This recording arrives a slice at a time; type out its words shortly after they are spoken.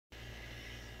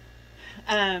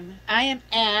I am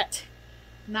at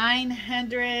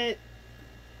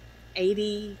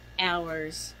 980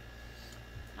 hours.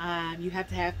 You have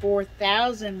to have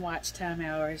 4,000 watch time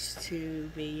hours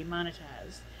to be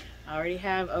monetized. I already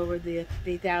have over the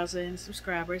 50,000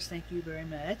 subscribers. Thank you very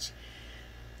much.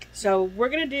 So we're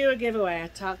going to do a giveaway. I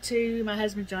talked to my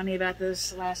husband Johnny about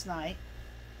this last night.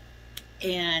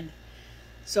 And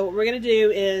so what we're going to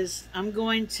do is I'm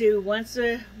going to once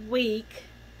a week,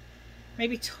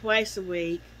 maybe twice a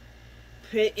week,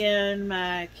 put in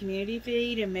my community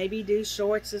feed and maybe do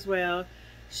shorts as well,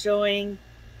 showing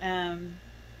the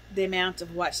amount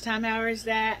of watch time hours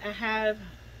that I have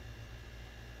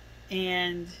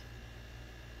and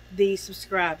the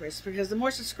subscribers, because the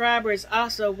more subscribers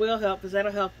also will help, because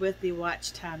that'll help with the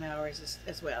watch time hours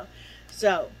as well.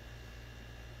 So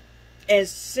as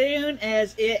soon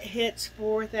as it hits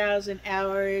 4,000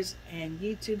 hours and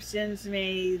YouTube sends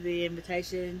me the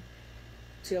invitation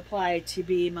to apply to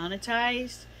be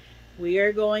monetized, we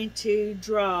are going to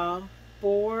draw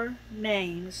 4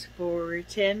 names for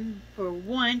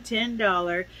one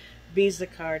 $10 Visa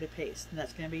card apiece, and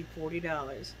that's going to be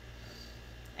 $40.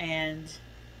 And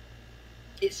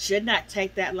it should not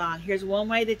take that long. Here's one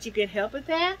way that you could help with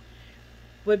that,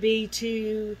 would be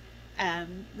to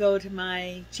go to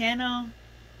my channel,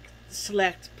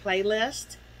 select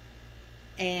playlist,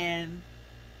 and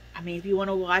I mean, if you want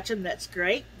to watch them, that's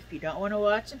great. If you don't want to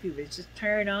watch them, if you just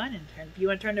turn on and if you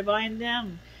want to turn the volume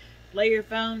down, lay your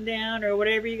phone down, or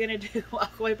whatever you're going to do,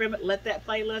 walk away from it, let that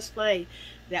playlist play.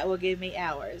 That will give me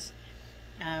hours.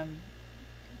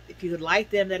 If you would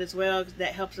like them, that as well,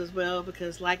 that helps as well,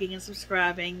 because liking and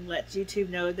subscribing lets YouTube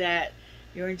know that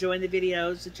you're enjoying the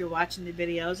videos, that you're watching the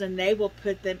videos, and they will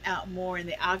put them out more in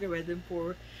the algorithm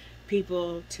for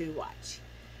people to watch.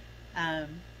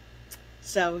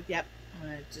 So, yep, I'm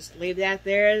going to just leave that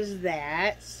there as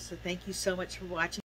that. So thank you so much for watching.